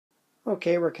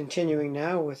Okay, we're continuing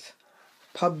now with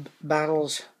Pub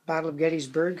Battles, Battle of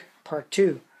Gettysburg, Part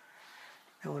 2.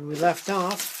 Now when we left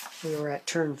off, we were at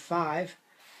turn 5,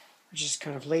 which is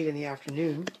kind of late in the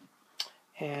afternoon,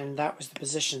 and that was the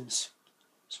positions.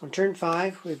 So in turn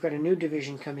 5, we've got a new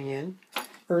division coming in,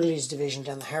 Early's division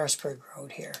down the Harrisburg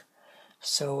Road here.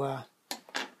 So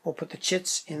we'll put the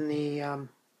chits in the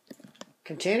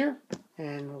container,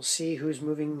 and we'll see who's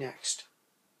moving next.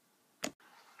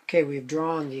 Okay, we've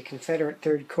drawn the Confederate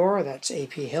 3rd Corps, that's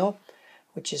A.P. Hill,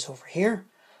 which is over here.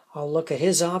 I'll look at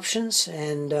his options,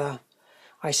 and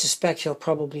I suspect he'll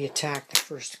probably attack the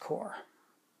 1st Corps.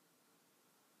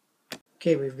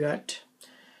 Okay, we've got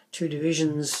 2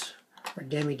 divisions, or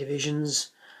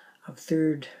demi-divisions, of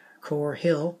 3rd Corps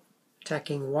Hill,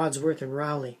 attacking Wadsworth and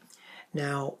Rowley.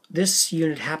 Now, this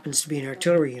unit happens to be an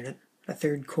artillery unit, a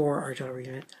 3rd Corps artillery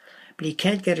unit, but he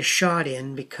can't get a shot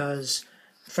in because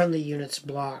friendly units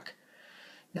block.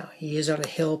 Now, he is on a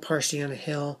hill, partially on a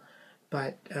hill,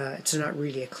 but it's not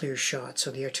really a clear shot,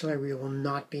 so the artillery will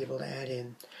not be able to add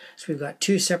in. So we've got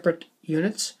 2 separate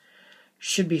units.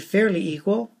 Should be fairly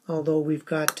equal, although we've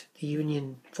got the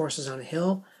Union forces on a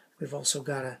hill. We've also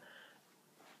got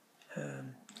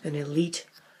an elite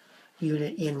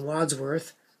unit in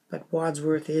Wadsworth, but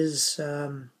Wadsworth is,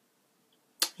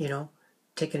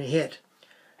 taking a hit.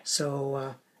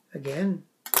 So, again,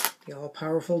 the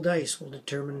all-powerful dice will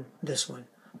determine this one.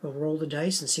 We'll roll the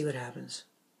dice and see what happens.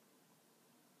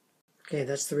 Okay,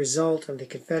 that's the result of the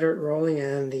Confederate rolling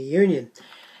and the Union.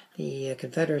 The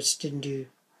Confederates didn't do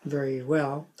very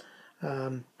well.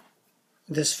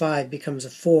 This 5 becomes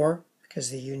a 4 because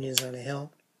the Union's on a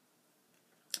hill,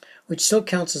 which still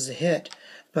counts as a hit,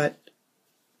 but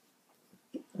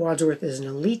Wadsworth is an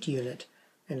elite unit,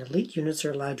 and elite units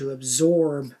are allowed to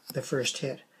absorb the first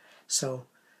hit. So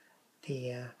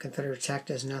the Confederate attack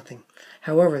does nothing.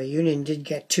 However, the Union did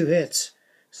get 2 hits,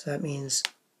 so that means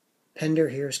Pender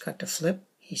here has got to flip.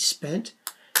 He's spent,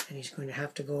 and he's going to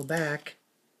have to go back,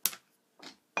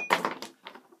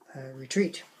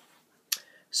 retreat.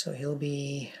 So he'll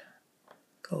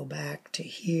go back to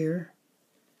here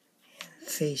and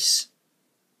face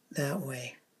that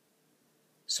way.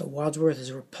 So Wadsworth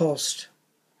has repulsed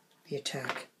the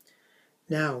attack.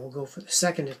 Now we'll go for the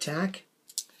second attack.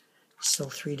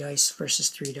 Still 3 dice versus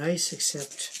 3 dice,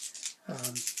 except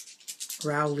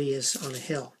Rowley is on a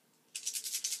hill.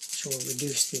 So we'll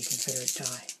reduce the Confederate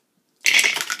die.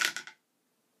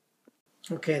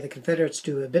 Okay, the Confederates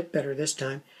do a bit better this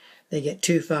time. They get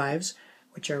 2 5s,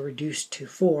 which are reduced to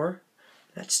 4.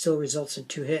 That still results in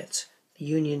 2 hits. The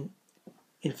Union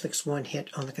inflicts 1 hit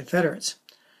on the Confederates.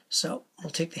 So we'll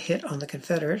take the hit on the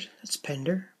Confederate, that's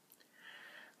Pender.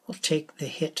 We'll take the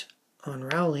hit on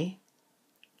Rowley.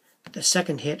 The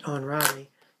second hit on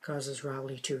Rowley causes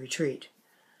Rowley to retreat.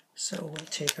 So we'll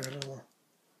take our little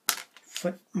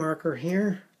foot marker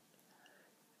here,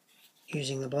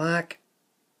 using the black,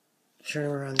 turn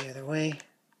him around the other way,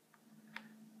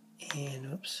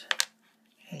 and oops,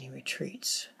 and he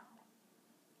retreats.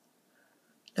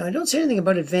 Now I don't say anything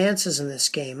about advances in this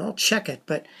game. I'll check it,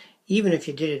 but even if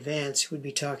you did advance, you would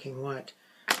be talking, what,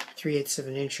 3/8 of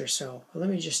an inch or so. Well, let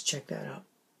me just check that out.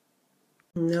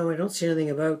 No, I don't see anything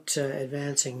about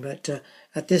advancing, but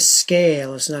at this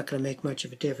scale, it's not going to make much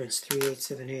of a difference,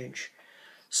 3/8 of an inch.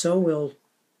 So we'll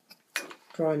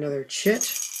draw another chit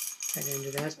at the end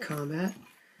of that combat,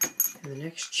 and the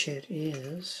next chit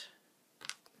is,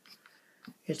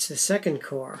 it's the 2nd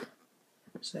Corps.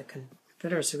 So the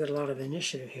Confederates have got a lot of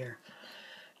initiative here.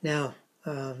 Now,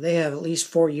 they have at least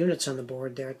 4 units on the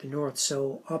board there at the north,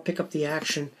 so I'll pick up the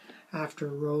action after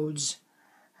Rhodes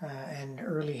and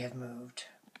Early have moved.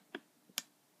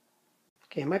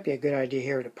 Okay, it might be a good idea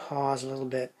here to pause a little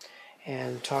bit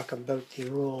and talk about the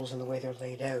rules and the way they're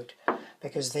laid out,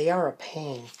 because they are a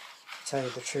pain, to tell you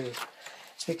the truth.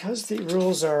 It's because the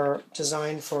rules are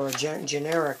designed for a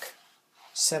generic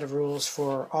set of rules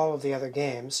for all of the other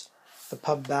games, the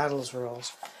Pub Battles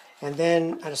rules, and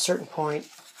then at a certain point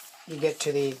you get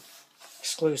to the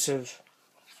exclusive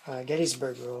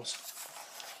Gettysburg rules.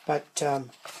 But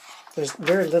there's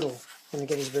very little in the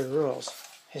Gettysburg rules.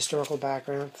 Historical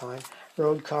background, fine.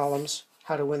 Road columns,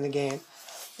 how to win the game.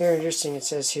 Very interesting, it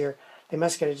says here, they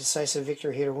must get a decisive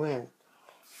victory here to win.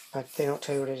 But they don't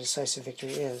tell you what a decisive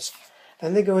victory is.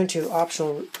 Then they go into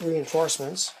optional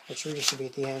reinforcements, which really should be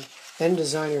at the end. Then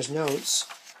designer's notes,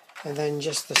 and then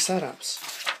just the setups.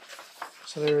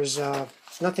 So there's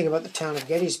nothing about the town of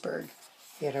Gettysburg.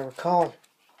 Yet I recall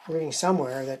reading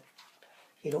somewhere that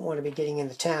you don't want to be getting in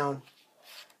the town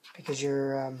because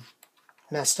you're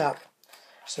messed up.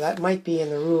 So that might be in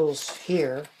the rules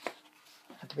here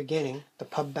at the beginning, the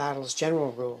Pub Battles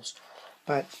general rules.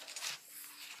 But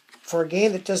for a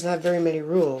game that doesn't have very many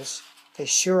rules, they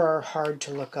sure are hard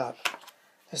to look up.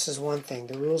 This is one thing.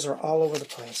 The rules are all over the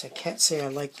place. I can't say I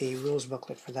like the rules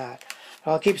booklet for that.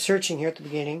 I'll keep searching here at the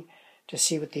beginning to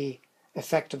see what the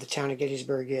effect of the town of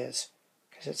Gettysburg is,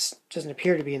 because it doesn't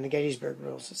appear to be in the Gettysburg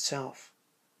rules itself.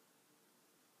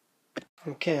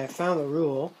 Okay, I found the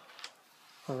rule,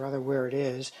 or rather where it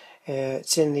is.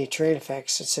 It's in the terrain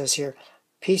effects. It says here,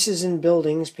 pieces in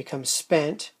buildings become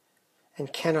spent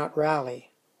and cannot rally.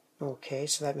 Okay,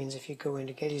 so that means if you go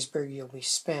into Gettysburg, you'll be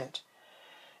spent.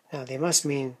 Now, they must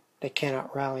mean they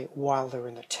cannot rally while they're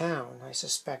in the town. I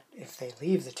suspect if they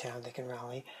leave the town, they can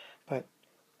rally, but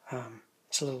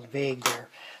it's a little vague there.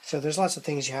 So there's lots of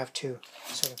things you have to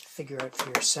sort of figure out for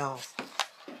yourself.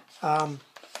 I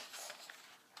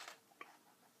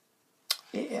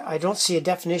don't see a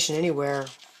definition anywhere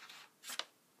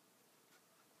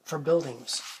for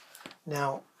buildings.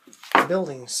 Now,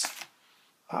 buildings,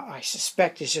 I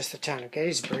suspect is just the town of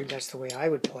Gettysburg. That's the way I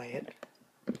would play it.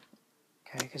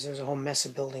 Okay, because there's a whole mess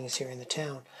of buildings here in the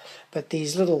town. But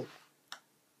these little,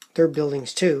 they're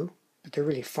buildings too, but they're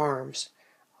really farms.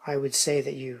 I would say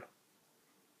that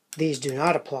these do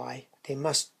not apply. They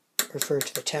must refer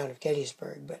to the town of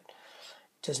Gettysburg, but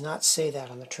it does not say that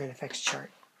on the terrain effects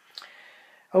chart.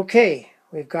 Okay,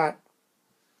 we've got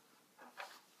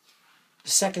the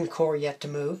second corps yet to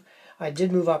move. I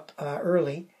did move up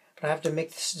early, but I have to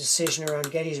make this decision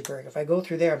around Gettysburg. If I go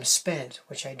through there, I'm spent,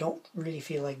 which I don't really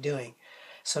feel like doing.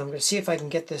 So I'm going to see if I can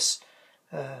get this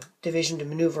division to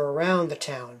maneuver around the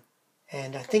town.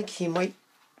 And I think he might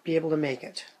be able to make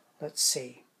it. Let's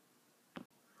see.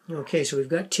 Okay, so we've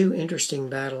got two interesting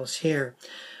battles here.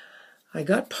 I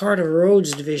got part of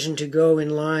Rhodes' division to go in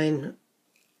line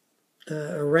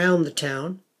around the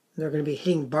town. They're going to be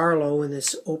hitting Barlow in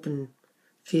this open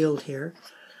field here.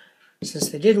 Since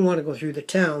they didn't want to go through the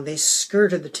town, they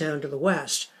skirted the town to the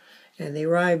west, and they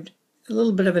arrived a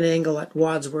little bit of an angle at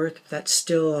Wadsworth. That's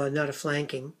still not a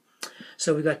flanking.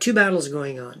 So we've got two battles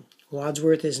going on.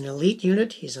 Wadsworth is an elite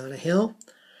unit. He's on a hill,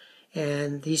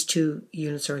 and these two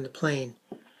units are in the plain.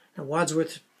 Now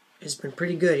Wadsworth has been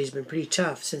pretty good. He's been pretty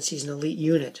tough since he's an elite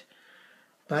unit,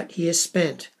 but he is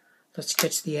spent. Let's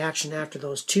catch the action after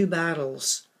those two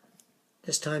battles,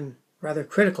 this time rather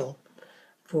critical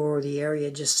for the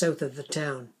area just south of the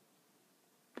town.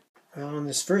 Well, on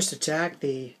this first attack,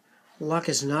 the luck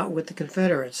is not with the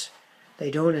Confederates.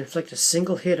 They don't inflict a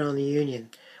single hit on the Union,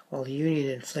 while the Union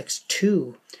inflicts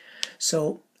two.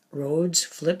 So Rhodes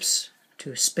flips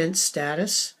to spent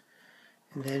status,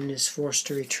 and then is forced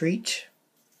to retreat,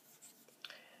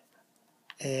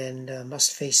 and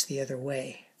must face the other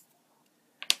way.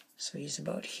 So he's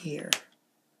about here.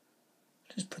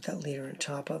 Just put that leader on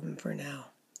top of him for now.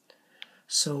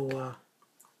 So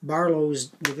Barlow's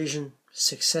division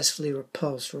successfully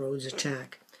repulsed Rhodes'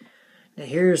 attack. Now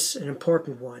here's an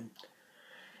important one.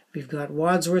 We've got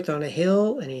Wadsworth on a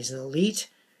hill, and he's an elite,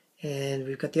 and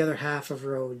we've got the other half of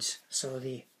Rhodes. So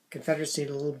the Confederates need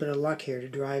a little bit of luck here to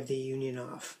drive the Union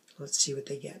off. Let's see what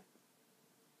they get.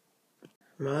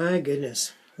 My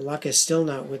goodness, luck is still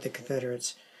not with the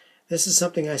Confederates. This is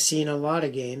something I see in a lot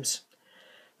of games.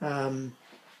 Anyway,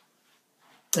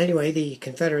 the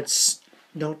Confederates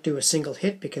don't do a single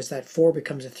hit because that 4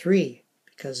 becomes a 3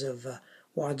 because of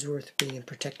Wadsworth being in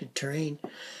protected terrain.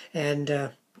 And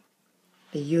the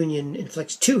Union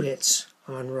inflicts 2 hits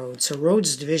on Rhodes. So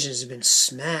Rhodes' division has been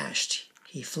smashed.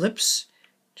 He flips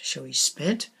to show he's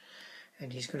spent,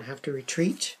 and he's going to have to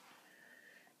retreat.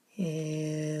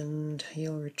 And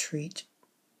he'll retreat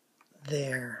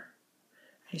there.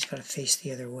 He's got to face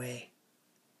the other way.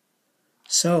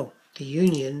 So the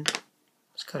Union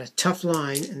has got a tough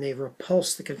line, and they've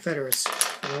repulsed the Confederates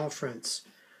on all fronts.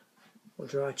 We'll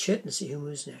draw a chit and see who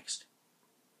moves next.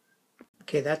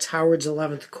 Okay, that's Howard's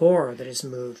 11th Corps that has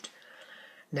moved.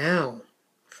 Now,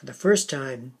 for the first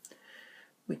time,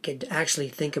 we could actually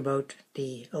think about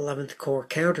the 11th Corps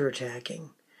counterattacking.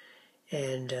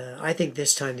 And I think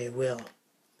this time they will.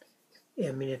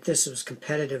 I mean, if this was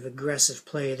competitive, aggressive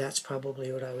play, that's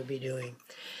probably what I would be doing.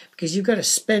 Because you've got a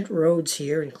spent Rhodes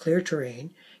here in clear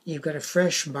terrain. You've got a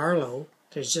fresh Barlow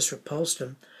that's just repulsed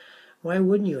him. Why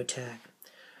wouldn't you attack?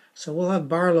 So we'll have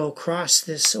Barlow cross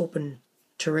this open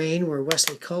terrain where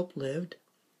Wesley Culp lived.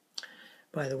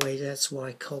 By the way, that's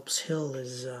why Culp's Hill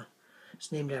is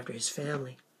named after his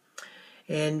family.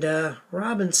 And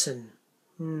Robinson,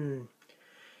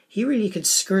 he really could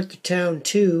skirt the town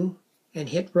too and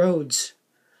hit Rhodes.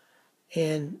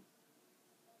 And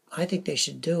I think they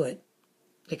should do it.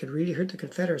 They could really hurt the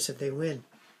Confederates if they win.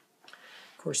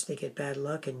 Of course, they get bad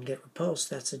luck and get repulsed.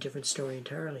 That's a different story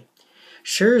entirely.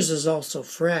 Schurz is also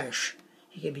fresh.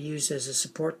 He can be used as a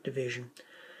support division.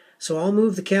 So I'll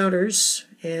move the counters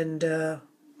and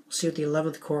see what the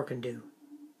 11th Corps can do.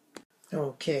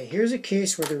 Okay, here's a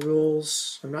case where the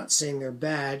rules, I'm not saying they're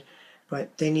bad,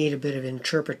 but they need a bit of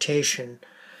interpretation.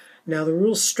 Now the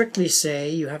rules strictly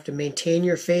say you have to maintain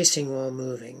your facing while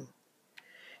moving.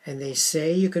 And they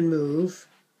say you can move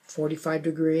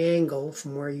 45-degree angle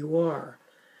from where you are.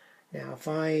 Now if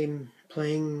I'm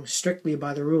playing strictly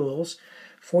by the rules,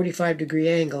 45-degree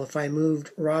angle, if I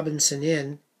moved Robinson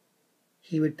in,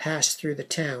 he would pass through the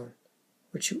town,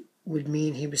 which would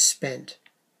mean he was spent.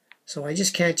 So I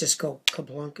just can't just go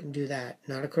kablunk and do that,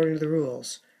 not according to the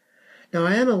rules. Now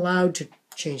I am allowed to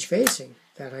change facing,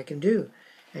 that I can do,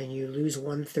 and you lose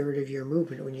 1/3 of your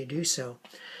movement when you do so.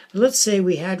 But let's say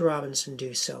we had Robinson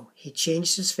do so. He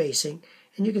changed his facing,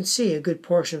 and you can see a good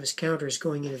portion of his counter is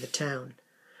going into the town.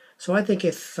 So I think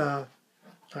if, I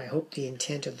hope the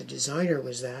intent of the designer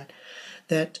was that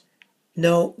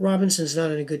no, Robinson's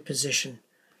not in a good position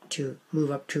to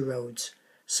move up 2 roads.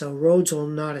 So Rhodes will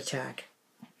not attack.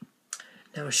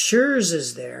 Now Schurz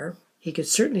is there. He could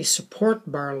certainly support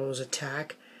Barlow's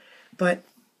attack, but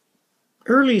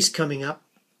Early's coming up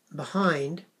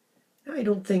behind. I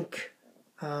don't think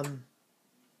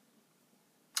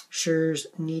Schurz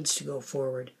needs to go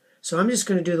forward. So I'm just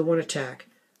going to do the one attack.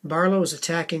 Barlow is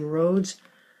attacking Rhodes.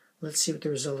 Let's see what the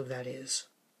result of that is.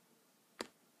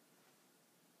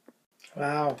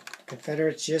 Wow,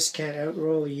 Confederates just can't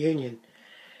outroll the Union.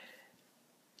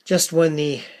 Just when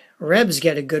the Rebs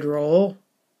get a good roll,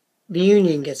 the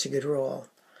Union gets a good roll.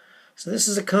 So this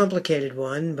is a complicated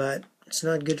one, but it's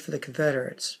not good for the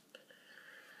Confederates.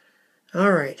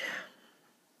 All right.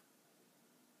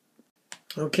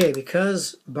 Okay,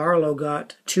 because Barlow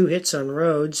got 2 hits on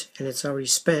Rhodes, and it's already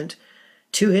spent,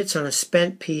 2 hits on a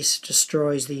spent piece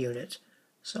destroys the unit.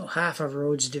 So half of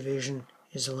Rhodes' division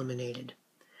is eliminated.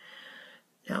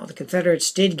 Now, the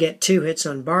Confederates did get 2 hits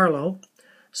on Barlow,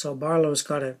 so Barlow's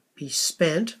got to be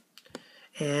spent,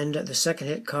 and the second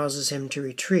hit causes him to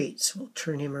retreat. So we'll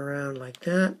turn him around like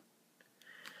that,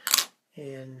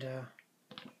 and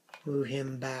move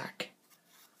him back.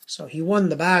 So he won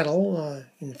the battle,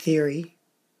 in theory,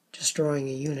 destroying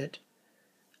a unit,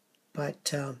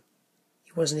 but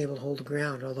he wasn't able to hold the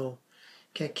ground, although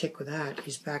can't kick with that.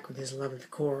 He's back with his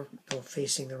 11th Corps, though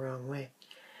facing the wrong way.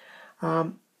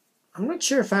 I'm not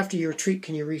sure if after you retreat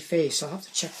can you reface. I'll have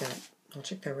to check that. I'll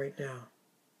check that right now.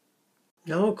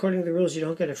 No, according to the rules, you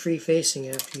don't get a free facing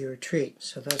after you retreat.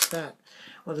 So that's that.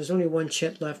 Well, there's only one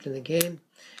chit left in the game,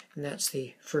 and that's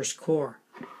the 1st Corps.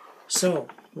 So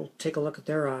we'll take a look at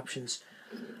their options.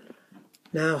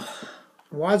 Now,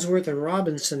 Wadsworth and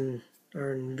Robinson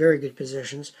are in very good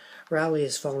positions. Raleigh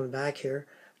has fallen back here.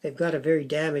 They've got a very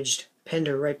damaged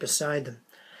Pender right beside them.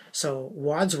 So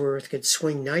Wadsworth could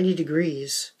swing 90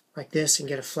 degrees like this and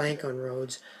get a flank on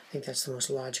Rhodes. I think that's the most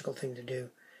logical thing to do.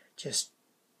 Just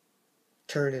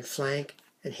turn and flank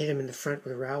and hit him in the front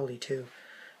with Rowley too.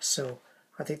 So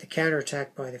I think the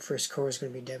counterattack by the 1st Corps is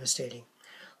going to be devastating.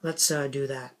 Let's do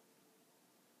that.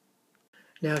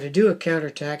 Now to do a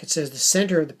counterattack, it says the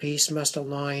center of the piece must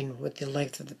align with the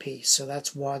length of the piece. So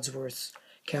that's Wadsworth's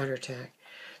counterattack.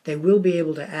 They will be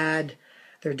able to add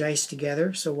their dice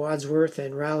together. So Wadsworth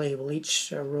and Raleigh will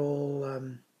each roll...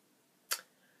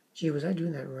 gee, was I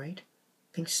doing that right?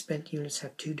 I think spent units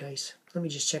have 2 dice. Let me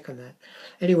just check on that.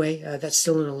 Anyway, that's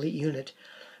still an elite unit.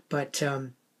 But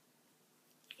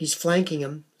he's flanking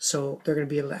them, so they're going to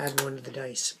be able to add 1 to the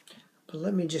dice. But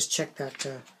let me just check that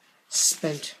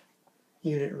spent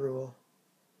unit rule.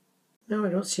 No, I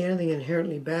don't see anything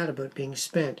inherently bad about being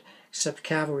spent, except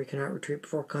cavalry cannot retreat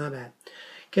before combat.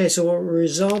 Okay, so we'll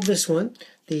resolve this one.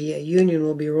 The Union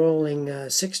will be rolling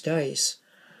 6 dice.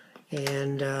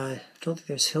 And I don't think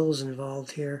there's hills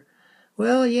involved here.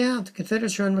 Well, yeah, the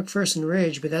Confederates are on McPherson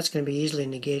Ridge, but that's going to be easily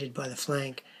negated by the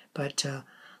flank. But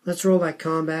let's roll that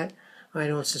combat. I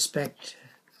don't suspect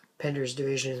Pender's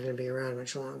division is going to be around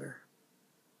much longer.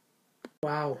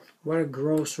 Wow, what a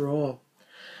gross roll.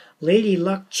 Lady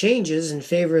Luck changes in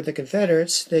favor of the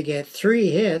Confederates. They get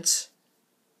 3 hits,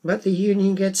 but the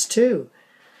Union gets 2.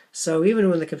 So even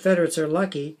when the Confederates are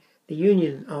lucky, the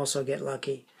Union also get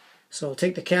lucky. So we'll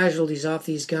take the casualties off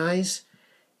these guys,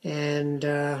 and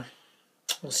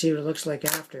we'll see what it looks like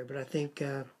after. But I think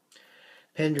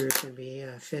Pender is going to be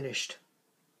finished.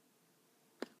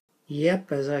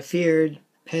 Yep, as I feared,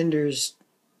 Pender's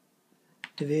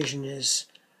division is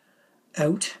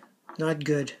out. Not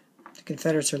good. The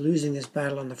Confederates are losing this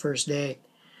battle on the first day.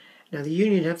 Now the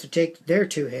Union have to take their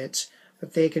 2 hits,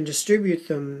 but they can distribute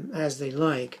them as they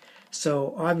like.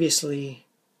 So obviously,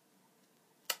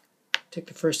 take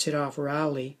the first hit off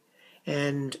Rowley,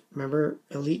 and remember,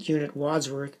 elite unit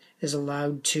Wadsworth is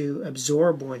allowed to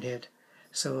absorb one hit.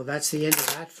 So that's the end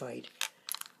of that fight.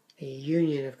 The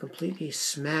Union have completely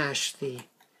smashed the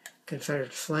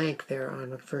Confederate flank there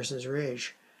on McPherson's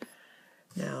Ridge.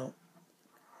 Now,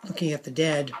 looking at the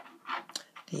dead,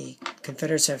 the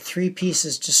Confederates have 3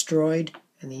 pieces destroyed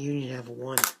and the Union have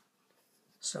 1.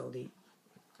 So the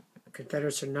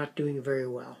Confederates are not doing very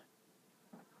well.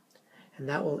 And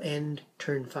that will end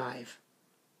turn 5.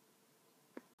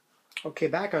 Okay,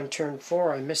 back on turn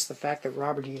 4, I missed the fact that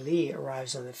Robert E. Lee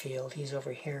arrives on the field. He's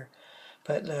over here.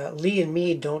 But Lee and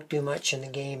Meade don't do much in the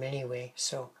game anyway,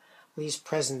 so Lee's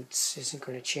presence isn't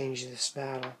going to change this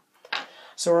battle.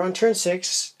 So we're on turn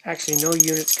 6. Actually, no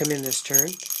units come in this turn.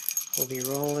 We'll be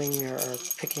rolling or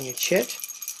picking a chit.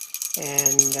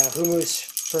 And who moves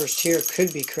first here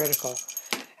could be critical.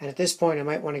 And at this point, I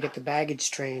might want to get the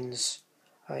baggage trains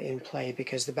in play,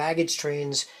 because the baggage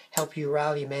trains help you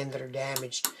rally men that are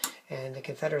damaged. And the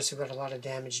Confederates have got a lot of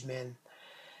damaged men.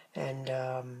 And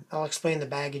I'll explain the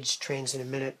baggage trains in a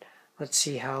minute. Let's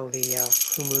see how the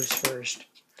who moves first.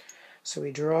 So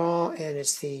we draw, and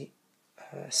it's the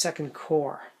 2nd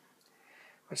Corps.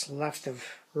 What's left of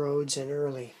Rhodes and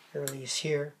Early. Early is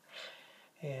here,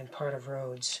 and part of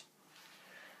Rhodes.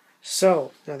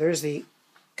 So now there's the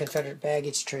Confederate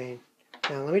baggage train.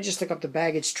 Now let me just look up the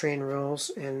baggage train rules,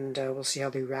 and we'll see how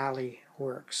the rally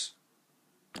works.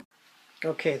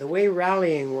 Okay, the way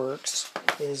rallying works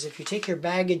is if you take your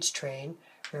baggage train,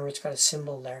 remember it's got a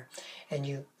symbol there, and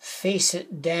you face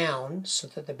it down so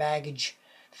that the baggage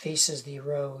faces the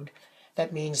road,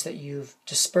 that means that you've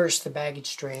dispersed the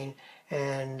baggage train,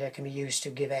 and it can be used to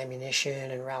give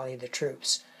ammunition and rally the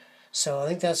troops. So I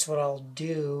think that's what I'll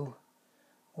do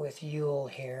with Ewell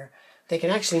here. They can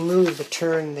actually move the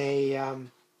turn they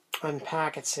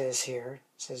unpack, it says here.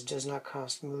 It says does not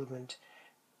cost movement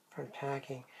for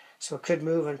unpacking. So it could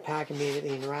move, unpack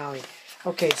immediately, and rally.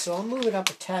 Okay, so I'll move it up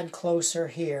a tad closer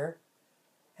here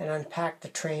and unpack the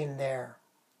train there.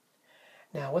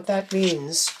 Now what that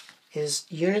means is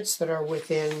units that are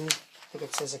within, I think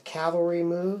it says a cavalry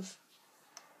move.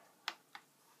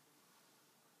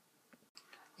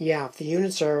 Yeah, if the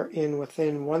units are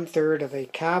within 1/3 of a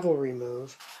cavalry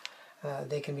move,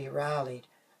 they can be rallied.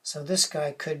 So this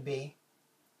guy could be,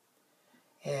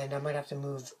 and I might have to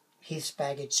move Heath's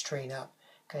baggage train up,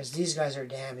 because these guys are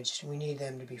damaged. We need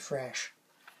them to be fresh.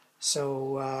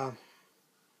 So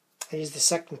I use the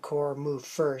 2nd Corps move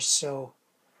first, so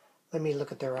let me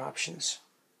look at their options.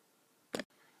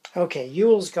 Okay,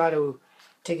 Ewell's got to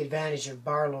take advantage of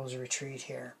Barlow's retreat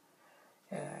here.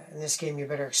 In this game, you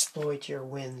better exploit your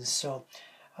wins. So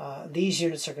these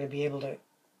units are going to be able to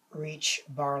reach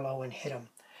Barlow and hit him.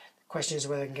 The question is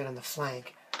whether they can get on the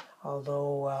flank,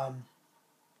 although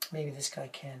maybe this guy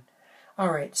can.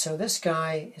 Alright, so this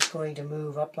guy is going to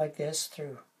move up like this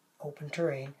through open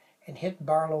terrain and hit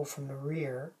Barlow from the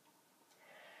rear.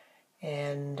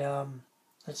 And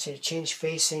let's see, change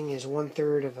facing is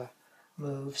 1/3 of a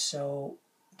move, so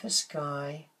this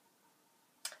guy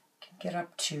can get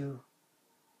up to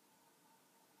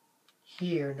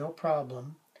here, no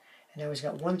problem. And now he's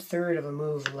got 1/3 of a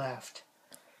move left.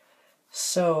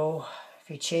 So if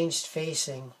he changed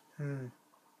facing,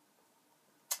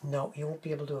 no, he won't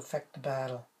be able to affect the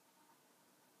battle,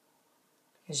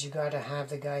 because you got to have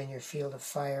the guy in your field of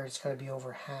fire. It's got to be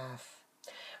over half.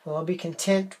 Well, I'll be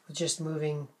content with just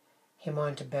moving him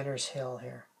on to Benner's Hill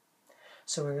here.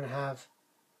 So we're going to have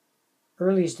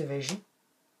Early's division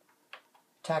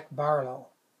attack Barlow.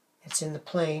 It's in the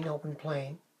plain, open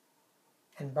plain,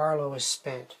 and Barlow is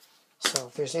spent. So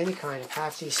if there's any kind of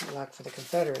half-decent luck for the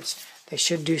Confederates, they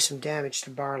should do some damage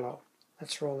to Barlow.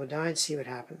 Let's roll the die and see what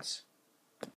happens.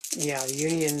 Yeah, the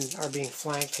Union are being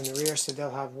flanked from the rear, so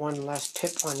they'll have 1 less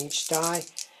pip on each die.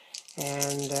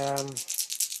 And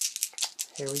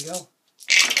here we go.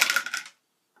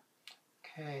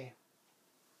 Okay.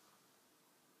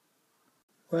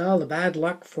 Well, the bad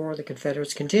luck for the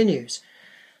Confederates continues.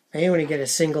 They only get a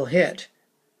single hit,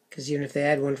 because even if they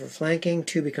add 1 for flanking,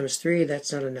 2 becomes 3,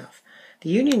 that's not enough. The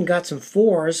Union got some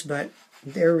 4s, but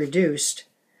they're reduced,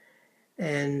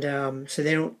 and so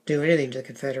they don't do anything to the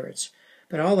Confederates.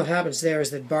 But all that happens there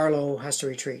is that Barlow has to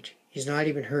retreat. He's not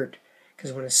even hurt,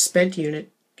 because when a spent unit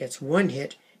gets 1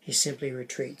 hit, he simply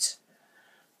retreats.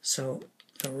 So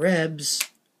the Rebs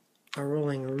are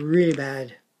rolling really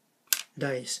bad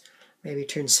dice. Maybe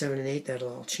turn 7 and 8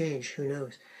 that'll all change, who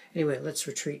knows. Anyway, let's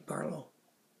retreat Barlow.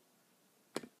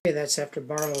 Okay, that's after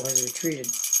Barlow has retreated.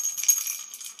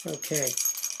 Okay,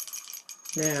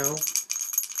 now,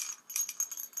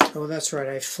 oh that's right,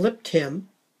 I flipped him.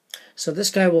 So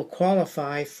this guy will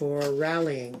qualify for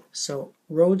rallying. So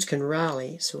Rhodes can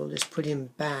rally, so we'll just put him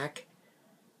back,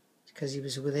 because he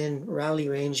was within rally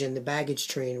range and the baggage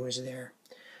train was there.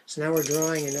 So now we're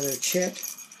drawing another chit,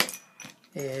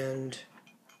 and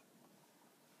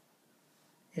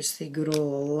it's the good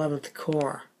old 11th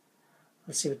Corps.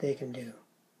 Let's see what they can do.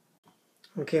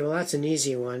 Okay, well that's an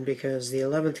easy one because the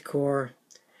 11th Corps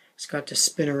has got to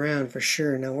spin around for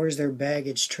sure. Now where's their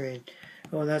baggage train?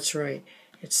 Oh, that's right.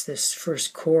 It's this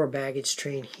 1st Corps baggage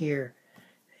train here.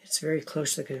 It's very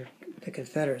close to the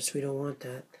Confederates. We don't want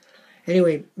that.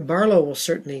 Anyway, Barlow will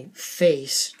certainly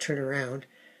turn around.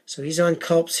 So he's on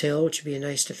Culp's Hill, which would be a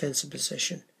nice defensive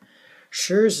position.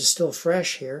 Schurz is still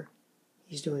fresh here.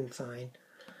 He's doing fine.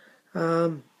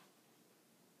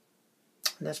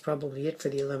 That's probably it for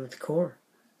the 11th Corps.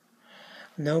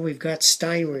 Now we've got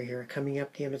Steinwehr here coming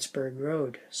up the Emmitsburg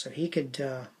Road. So he could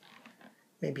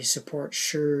maybe support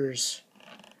Schurz.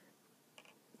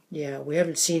 Yeah, we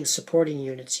haven't seen supporting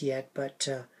units yet, but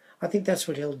I think that's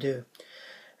what he'll do.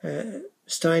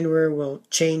 Steinwehr will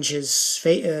change his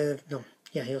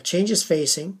he'll change his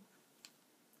facing.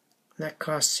 That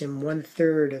costs him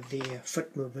 1/3 of the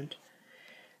foot movement,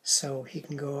 so he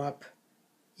can go up,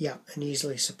 and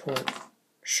easily support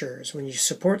Schurz. When you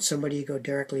support somebody, you go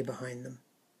directly behind them,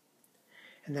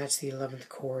 and that's the 11th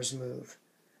Corps' move.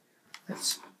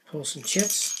 Let's pull some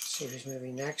chits, see who's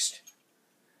moving next.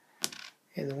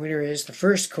 And the winner is the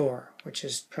 1st Corps, which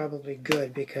is probably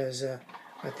good because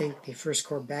I think the 1st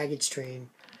Corps baggage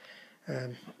train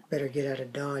better get out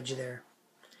of Dodge there.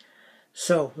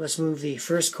 So let's move the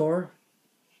 1st Corps,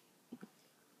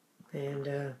 and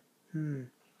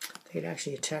they could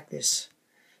actually attack this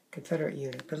Confederate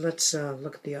unit. But let's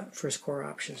look at the 1st Corps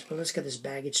options. But let's get this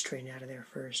baggage train out of there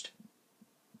first.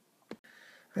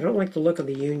 I don't like the look of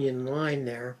the Union line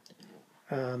there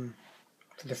for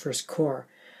the 1st Corps.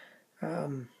 I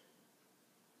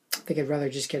think I'd rather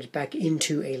just get it back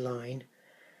into a line,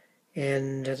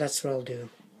 and that's what I'll do.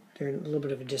 They're in a little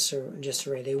bit of a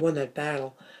disarray. They won that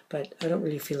battle, but I don't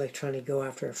really feel like trying to go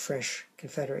after a fresh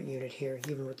Confederate unit here,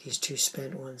 even with these 2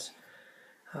 spent ones.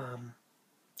 The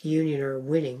Union are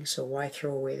winning, so why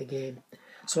throw away the game?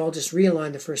 So I'll just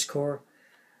realign the 1st Corps,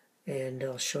 and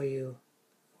I'll show you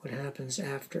what happens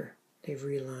after they've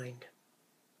realigned.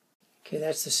 Okay,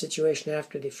 that's the situation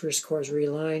after the 1st Corps is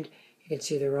realigned. You can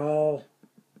see they're all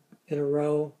in a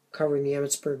row, covering the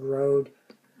Emmitsburg Road.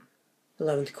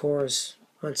 11th Corps is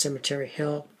on Cemetery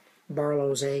Hill.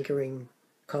 Barlow's anchoring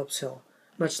Culp's Hill,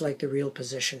 much like the real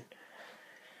position.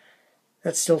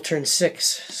 That's still turn 6,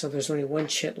 so there's only 1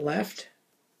 chit left,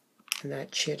 and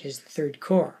that chit is the 3rd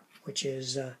Corps, which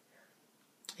is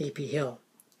A.P. Hill.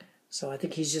 So I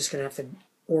think he's just going to have to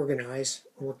organize,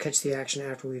 and we'll catch the action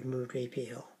after we've moved A.P.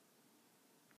 Hill.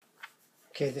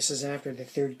 Okay, this is after the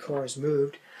 3rd Corps is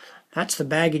moved. That's the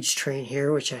baggage train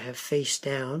here, which I have face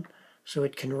down, so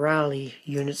it can rally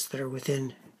units that are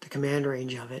within the command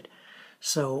range of it.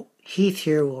 So Heath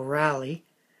here will rally,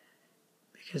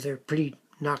 because they're pretty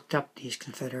knocked up, these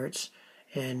Confederates,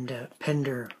 and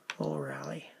Pender will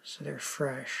rally, so they're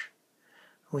fresh.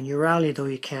 When you rally, though,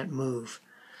 you can't move.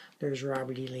 There's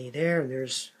Robert E. Lee there, and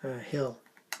there's Hill.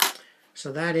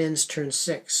 So that ends turn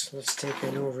 6. Let's take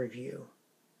an overview.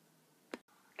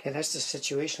 Okay, that's the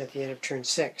situation at the end of turn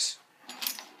 6.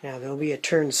 Now there'll be a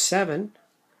turn 7,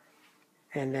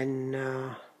 and then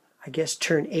I guess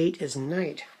turn 8 is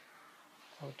night.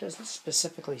 Well, it doesn't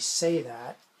specifically say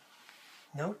that.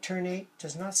 No, turn 8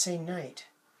 does not say night.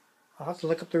 I'll have to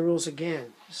look up the rules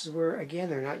again. This is where, again,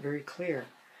 they're not very clear.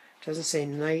 It doesn't say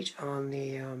night on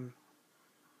the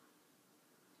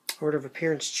order of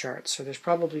appearance chart, so there's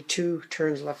probably 2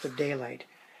 turns left of daylight.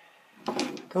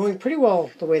 Going pretty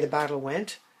well the way the battle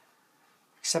went,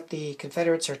 except the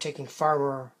Confederates are taking far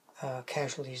more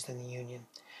casualties than the Union.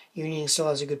 Union still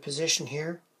has a good position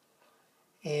here,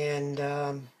 and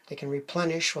they can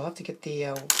replenish. We'll have to get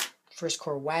the 1st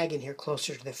Corps wagon here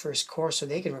closer to the 1st Corps so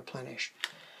they can replenish.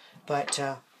 But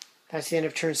that's the end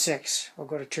of turn 6. We'll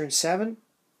go to turn 7.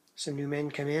 Some new men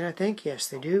come in, I think. Yes,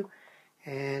 they do.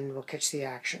 And we'll catch the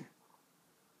action.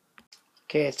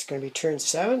 Okay, it's going to be turn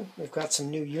 7. We've got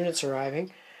some new units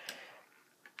arriving.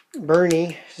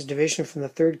 Birney, his division from the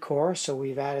 3rd Corps, so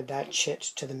we've added that chit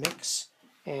to the mix.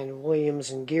 And Williams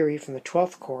and Geary from the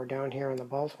 12th Corps down here on the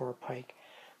Baltimore Pike.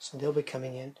 So they'll be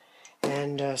coming in.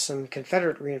 And some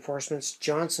Confederate reinforcements,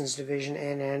 Johnson's division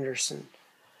and Anderson,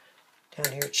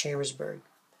 down here at Chambersburg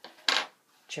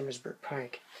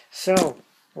Pike. So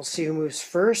we'll see who moves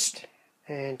first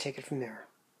and take it from there.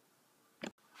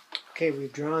 Okay,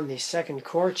 we've drawn the 2nd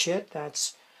Corps chit.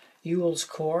 That's Ewell's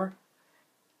Corps.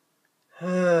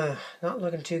 Not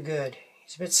looking too good.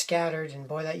 He's a bit scattered, and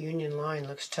boy, that Union line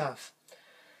looks tough.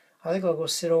 I think I'll go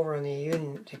sit over on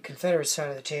the Confederate side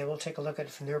of the table, take a look at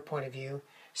it from their point of view,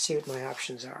 see what my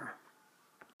options are.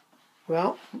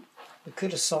 Well, we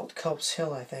could assault Culp's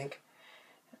Hill, I think.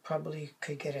 Probably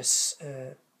could get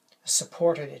a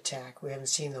supported attack. We haven't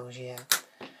seen those yet.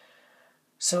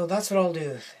 So that's what I'll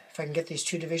do. If I can get these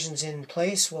two divisions in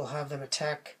place, we'll have them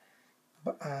attack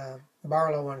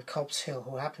Barlow on Culp's Hill,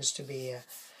 who happens to be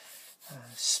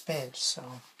spent. So,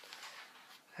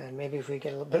 and maybe if we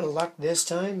get a little bit of luck this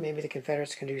time, maybe the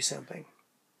Confederates can do something.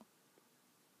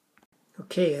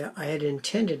 Okay, I had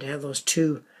intended to have those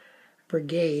two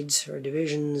brigades or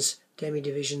divisions,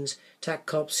 demi-divisions, attack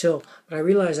Culp's Hill, but I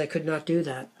realized I could not do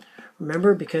that.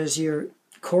 Remember, because your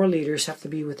corps leaders have to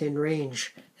be within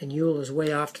range, and Ewell is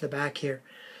way off to the back here.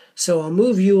 So I'll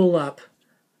move Ewell up,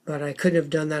 but I couldn't have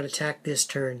done that attack this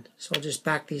turn. So I'll just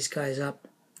back these guys up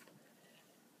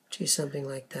to something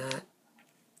like that.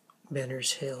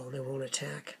 Benner's Hill, they won't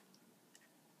attack.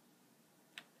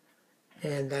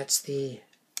 And that's the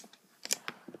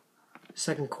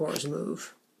Second Corps'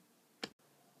 move.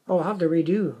 Oh, I'll have to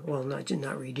redo, well, not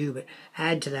redo, but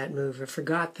add to that move. I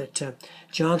forgot that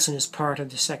Johnson is part of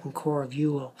the Second Corps of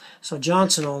Ewell. So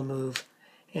Johnson will move,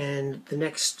 and the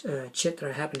next chit that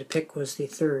I happened to pick was the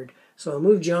third. So I'll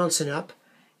move Johnson up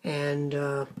and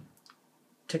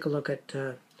take a look at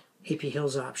A.P.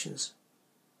 Hill's options.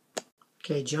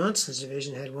 Okay, Johnson's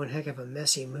division had one heck of a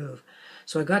messy move.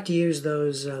 So I got to use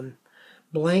those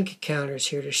blank counters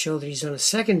here to show that he's on a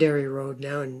secondary road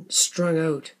now and strung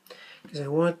out. Because I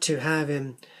want to have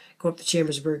him go up the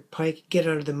Chambersburg Pike, get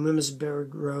onto the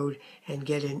Mimsburg Road, and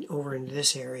get in over into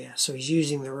this area. So he's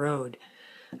using the road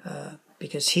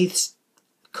because Heath's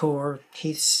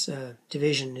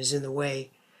division is in the way.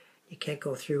 You can't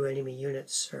go through enemy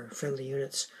units or friendly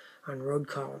units on road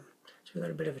column. So we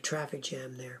got a bit of a traffic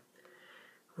jam there,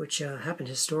 which happened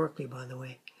historically, by the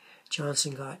way.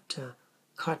 Johnson got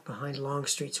caught behind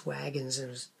Longstreet's wagons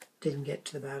and didn't get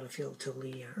to the battlefield till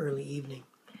the early evening.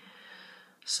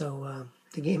 So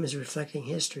the game is reflecting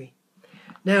history.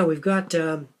 Now we've got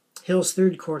Hill's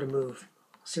Third Corps to move.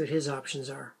 Let's see what his options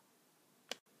are.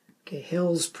 Okay,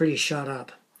 Hill's pretty shot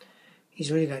up.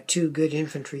 He's only got 2 good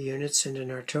infantry units and an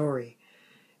artillery.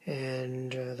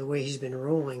 And the way he's been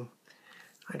rolling,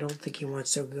 I don't think he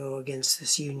wants to go against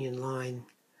this Union line.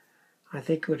 I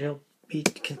think what he'll be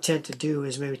content to do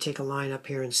is maybe take a line up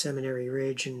here in Seminary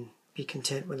Ridge and be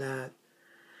content with that.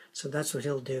 So that's what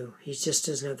he'll do. He just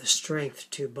doesn't have the strength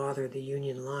to bother the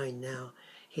Union line now.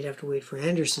 He'd have to wait for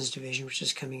Anderson's division, which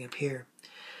is coming up here.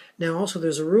 Now also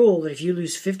there's a rule that if you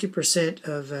lose 50%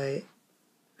 of a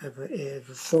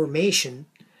formation,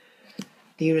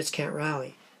 the units can't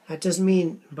rally. That doesn't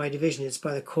mean by division, it's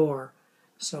by the corps.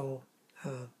 So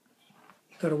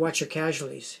you've got to watch your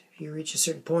casualties. If you reach a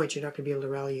certain point, you're not going to be able to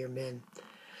rally your men.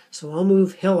 So I'll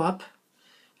move Hill up,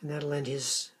 and that'll end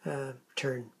his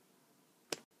turn.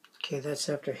 Okay, that's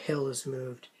after Hill is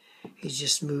moved. He's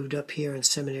just moved up here in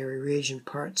Seminary Ridge and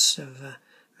parts of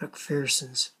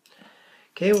McPherson's.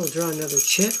 Okay, we'll draw another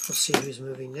chit. We'll see who's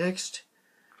moving next.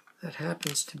 That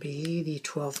happens to be the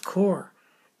 12th Corps.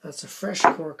 That's a fresh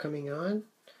corps coming on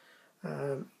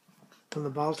from the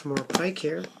Baltimore Pike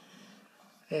here.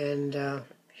 And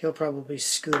he'll probably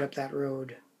scoot up that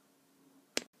road.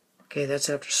 Okay, that's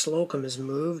after Slocum is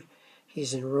moved.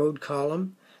 He's in road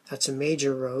column. That's a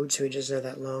major road, so he doesn't have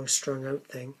that long strung out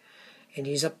thing. And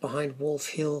he's up behind Wolf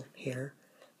Hill here,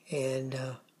 and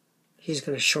he's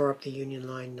going to shore up the Union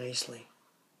line nicely.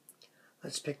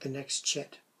 Let's pick the next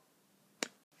chit.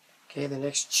 Okay, the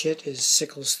next chit is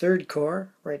Sickles' Third Corps.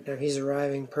 Right now he's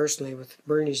arriving personally with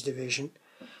Birney's division.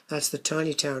 That's the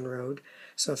Taneytown Road.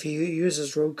 So if he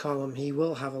uses road column, he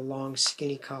will have a long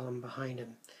skinny column behind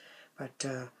him. But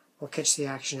we'll catch the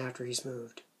action after he's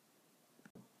moved.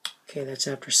 Okay, that's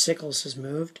after Sickles has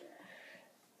moved.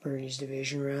 Birney's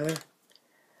division, rather.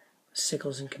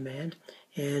 Sickles in command.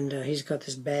 And he's got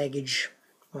this baggage,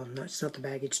 well, it's not the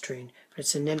baggage train, but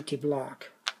it's an empty block.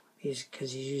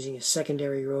 Because he's using a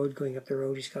secondary road going up the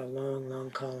road. He's got a long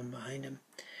column behind him.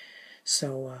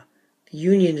 So the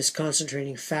Union is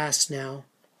concentrating fast now.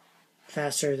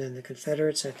 Faster than the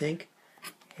Confederates, I think.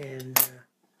 And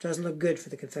doesn't look good for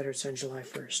the Confederates on July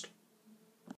 1st.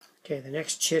 Okay, the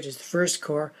next chit is the First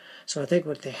Corps. So I think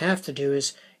what they have to do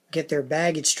is get their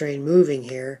baggage train moving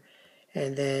here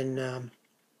and then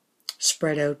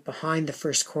spread out behind the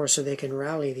First Corps so they can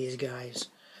rally these guys.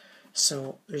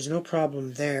 So there's no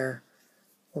problem there.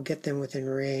 We'll get them within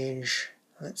range.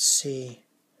 Let's see.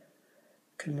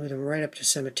 Could move them right up to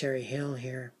Cemetery Hill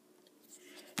here.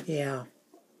 Yeah.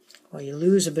 Well, you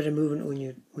lose a bit of movement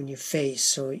when you face.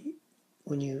 So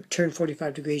when you turn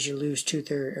 45 degrees, you lose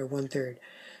 2/3 or 1/3.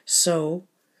 So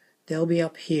they'll be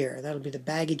up here. That'll be the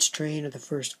baggage train of the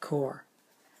First Corps.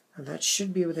 Now that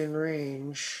should be within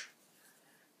range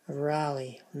of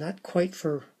Raleigh. Not quite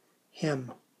for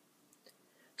him.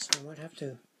 So I might have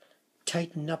to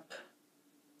tighten up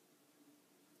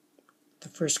the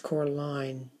First Corps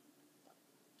line.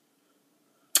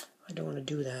 I don't want to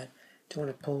do that. Don't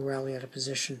want to pull Raleigh out of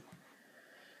position.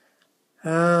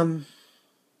 No,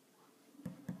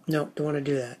 don't want to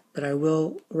do that. But I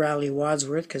will rally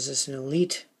Wadsworth because it's an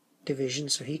elite division,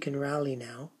 so he can rally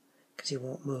now because he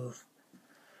won't move.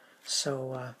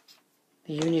 So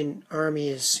the Union Army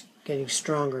is getting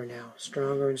stronger now,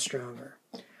 stronger and stronger.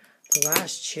 The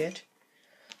last chit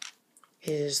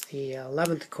is the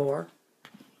 11th Corps,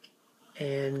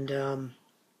 and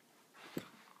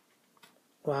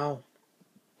wow,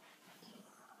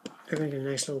 they're going to get a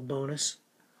nice little bonus.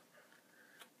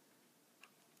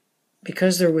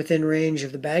 Because they're within range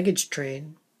of the baggage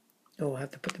train, oh, I'll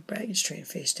have to put the baggage train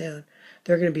face down,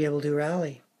 they're going to be able to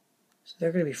rally. So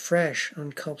they're going to be fresh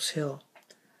on Culp's Hill.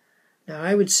 Now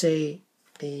I would say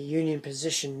the Union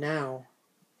position now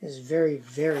is very,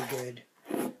 very good.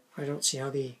 I don't see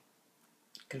how the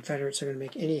Confederates are going to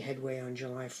make any headway on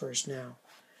July 1st now.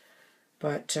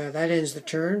 But that ends the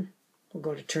turn. We'll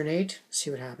go to turn 8,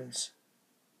 see what happens.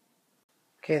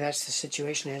 Okay, that's the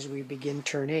situation as we begin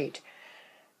turn 8.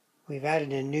 We've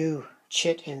added a new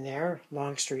chit in there,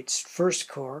 Longstreet's First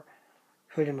Corps.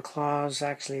 Hood and McLaws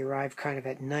actually arrived kind of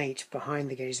at night behind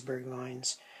the Gettysburg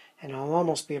lines, and I'll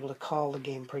almost be able to call the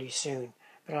game pretty soon.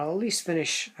 But I'll at least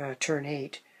finish turn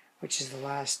 8, which is the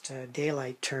last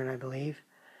daylight turn, I believe,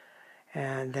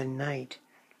 and then night.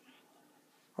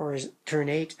 Or is turn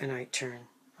 8 a night turn?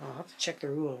 I'll have to check the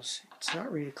rules. It's not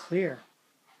really clear.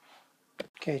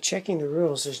 Okay, checking the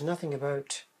rules, there's nothing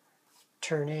about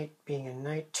turn 8 being a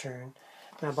night turn.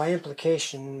 Now by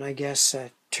implication, I guess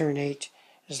turn 8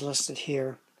 is listed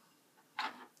here,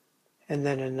 and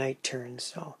then a night turn,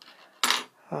 so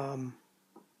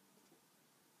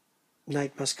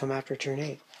night must come after turn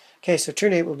 8. Okay, so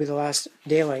turn 8 will be the last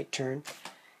daylight turn,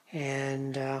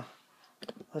 and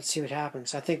let's see what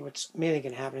happens. I think what's mainly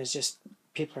going to happen is just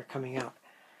people are coming out.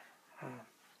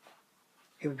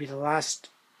 It would be the last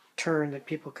turn that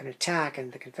people can attack,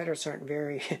 and the Confederates aren't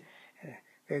very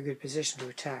very good position to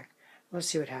attack. Let's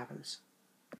see what happens.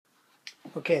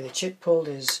 Okay, the chit pulled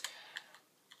is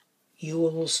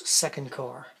Ewell's Second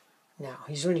Corps. Now,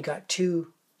 he's only got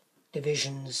 2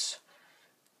 divisions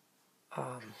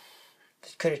that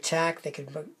could attack. They could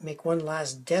make one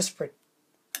last desperate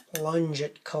lunge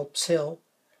at Culp's Hill.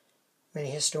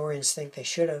 Many historians think they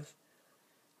should have,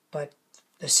 but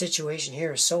the situation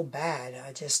here is so bad,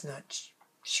 I'm just not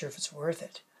sure if it's worth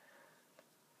it.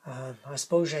 I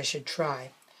suppose I should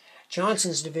try.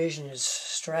 Johnson's division is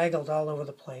straggled all over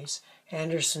the place.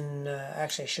 Anderson,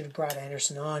 actually I should have brought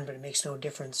Anderson on, but it makes no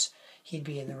difference. He'd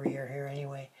be in the rear here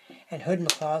anyway. And Hood and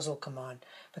McLaws will come on.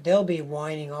 But they'll be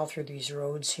winding all through these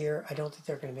roads here. I don't think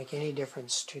they're going to make any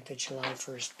difference to the July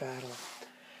 1st battle.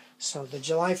 So the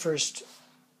July 1st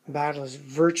battle is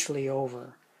virtually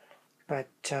over. But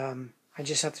I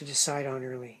just have to decide on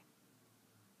early.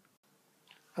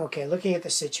 Okay, looking at the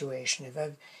situation,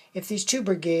 if these 2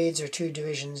 brigades or 2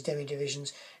 divisions,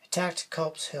 demi-divisions, attacked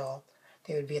Culp's Hill,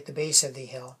 they would be at the base of the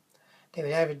hill. They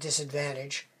would have a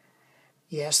disadvantage.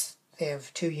 Yes, they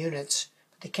have 2 units,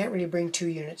 but they can't really bring 2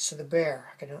 units to the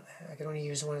bear. I can only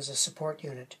use one as a support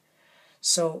unit.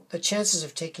 So the chances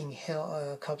of taking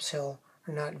Culp's Hill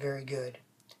are not very good.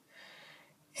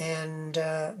 And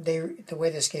the way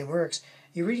this game works,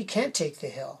 you really can't take the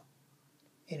hill.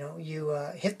 You know, you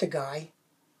hit the guy,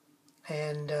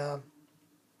 and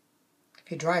if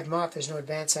you drive him off, there's no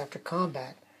advance after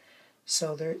combat.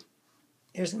 So there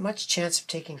isn't much chance of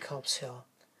taking Culp's Hill.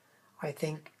 I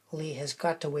think Lee has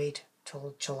got to wait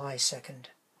till July 2nd.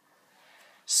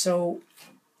 So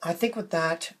I think with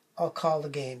that, I'll call the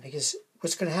game, because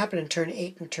what's going to happen in turn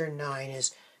 8 and turn 9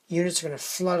 is units are going to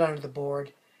flood onto the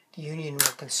board. The Union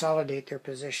will consolidate their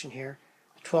position here.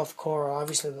 The 12th Corps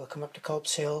obviously will come up to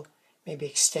Culp's Hill, maybe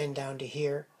extend down to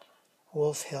here,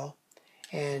 Wolf Hill.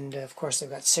 And of course they've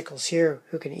got Sickles here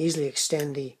who can easily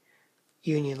extend the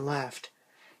Union left.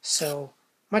 So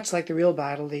much like the real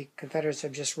battle, the Confederates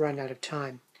have just run out of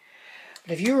time.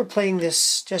 But if you were playing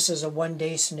this just as a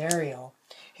one-day scenario,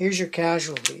 here's your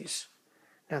casualties.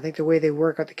 Now I think the way they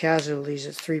work out the casualties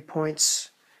is 3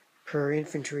 points per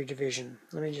infantry division.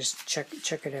 Let me just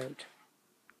check it out.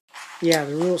 Yeah,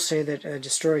 the rules say that a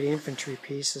destroyed infantry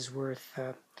piece is worth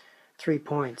 3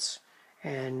 points.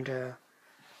 And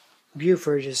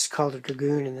Buford is called a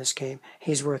dragoon in this game.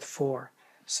 He's worth 4.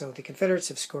 So the Confederates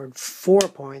have scored 4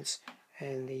 points,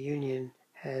 and the Union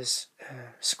has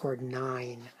scored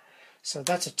 9. So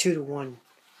that's a 2-to-1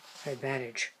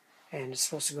 advantage, and it's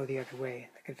supposed to go the other way.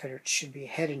 The Confederates should be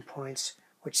ahead in points,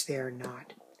 which they are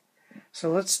not.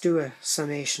 So let's do a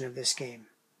summation of this game.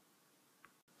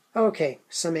 Okay,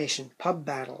 summation. Pub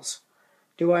battles.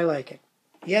 Do I like it?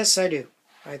 Yes, I do.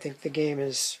 I think the game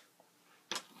is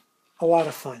a lot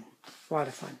of fun. A lot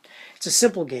of fun. It's a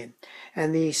simple game,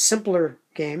 and the simpler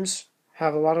games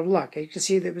have a lot of luck. You can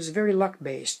see that it was very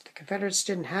luck-based. The Confederates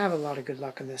didn't have a lot of good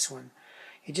luck in this one.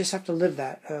 You just have to live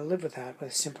with that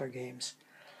with simpler games.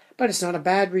 But it's not a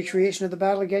bad recreation of the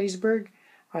Battle of Gettysburg.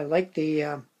 I like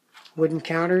the wooden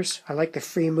counters. I like the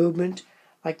free movement.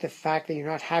 I like the fact that you're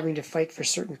not having to fight for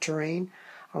certain terrain.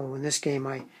 Although in this game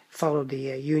I followed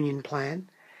the Union plan.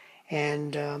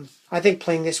 And I think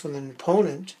playing this with an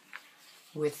opponent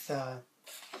with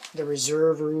the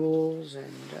reserve rules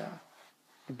and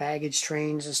the baggage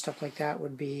trains and stuff like that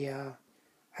would be a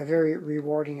very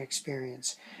rewarding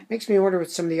experience. It makes me wonder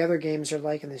what some of the other games are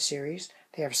like in the series.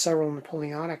 They have several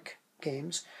Napoleonic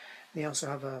games. They also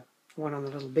have one on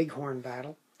the Little Bighorn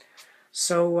battle.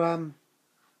 So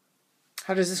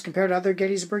how does this compare to other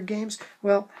Gettysburg games?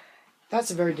 Well, that's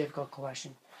a very difficult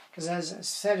question, because as I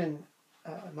said in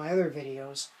my other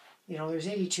videos, there's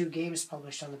 82 games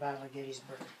published on the Battle of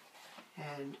Gettysburg.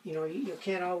 And, you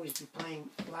can't always be playing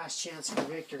Last Chance for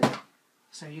Victory.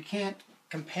 So you can't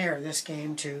compare this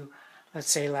game to,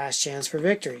 let's say, Last Chance for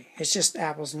Victory. It's just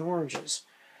apples and oranges.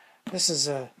 This is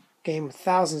a game with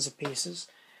thousands of pieces.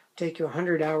 It'll take you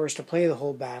 100 hours to play the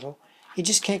whole battle. You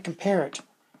just can't compare it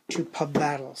to pub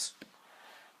battles.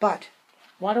 But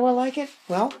why do I like it?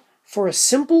 Well, for a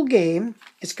simple game,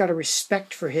 it's got a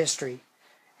respect for history.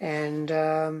 And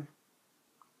I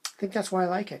think that's why I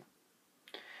like it.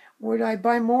 Would I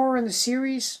buy more in the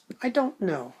series? I don't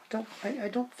know. I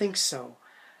don't think so.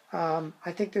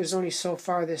 I think there's only so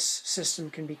far this system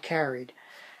can be carried.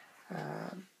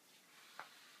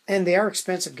 And they are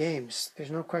expensive games.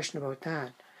 There's no question about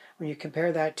that. When you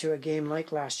compare that to a game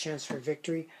like Last Chance for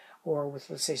Victory, or with,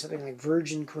 let's say, something like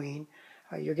Virgin Queen,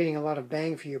 you're getting a lot of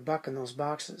bang for your buck in those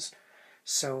boxes.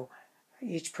 So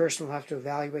each person will have to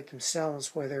evaluate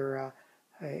themselves whether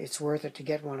it's worth it to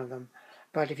get one of them.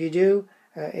 But if you do,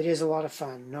 it is a lot of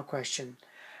fun, no question.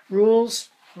 Rules,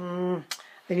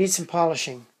 they need some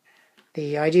polishing.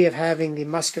 The idea of having the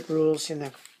musket rules in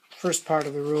the first part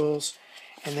of the rules,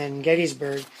 and then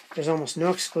Gettysburg, there's almost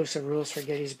no exclusive rules for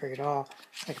Gettysburg at all,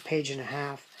 like a page and a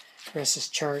half. The rest is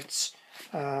charts.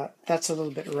 That's a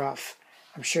little bit rough.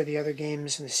 I'm sure the other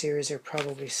games in the series are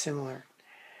probably similar.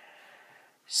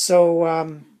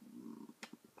 So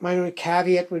my only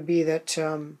caveat would be that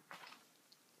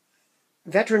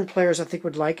veteran players, I think,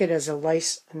 would like it as a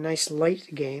nice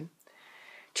light game.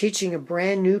 Teaching a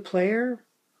brand new player,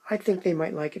 I think they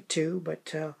might like it too,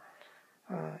 but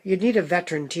you'd need a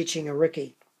veteran teaching a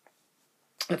rookie.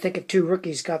 I think if two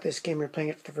rookies got this game and were playing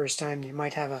it for the first time, they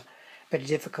might have a bit of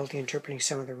difficulty interpreting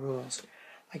some of the rules,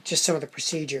 like just some of the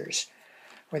procedures,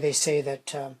 where they say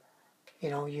that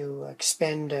you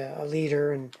expend a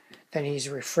leader and then he's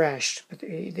refreshed, but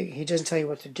he doesn't tell you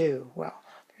what to do. Well,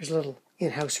 there's little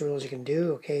in-house rules you can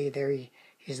do. Okay, there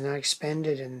he's not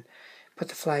expended, and put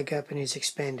the flag up and he's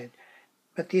expended.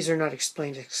 But these are not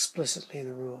explained explicitly in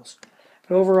the rules.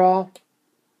 But overall,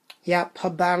 yeah,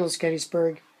 pub battles,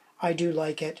 Gettysburg, I do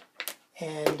like it.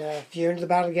 And if you're into the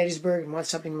Battle of Gettysburg and want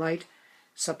something light,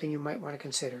 something you might want to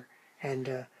consider.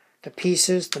 And the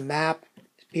pieces, the map,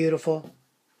 is beautiful.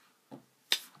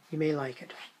 You may like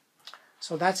it.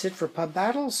 So that's it for pub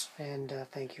battles, and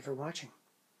thank you for watching.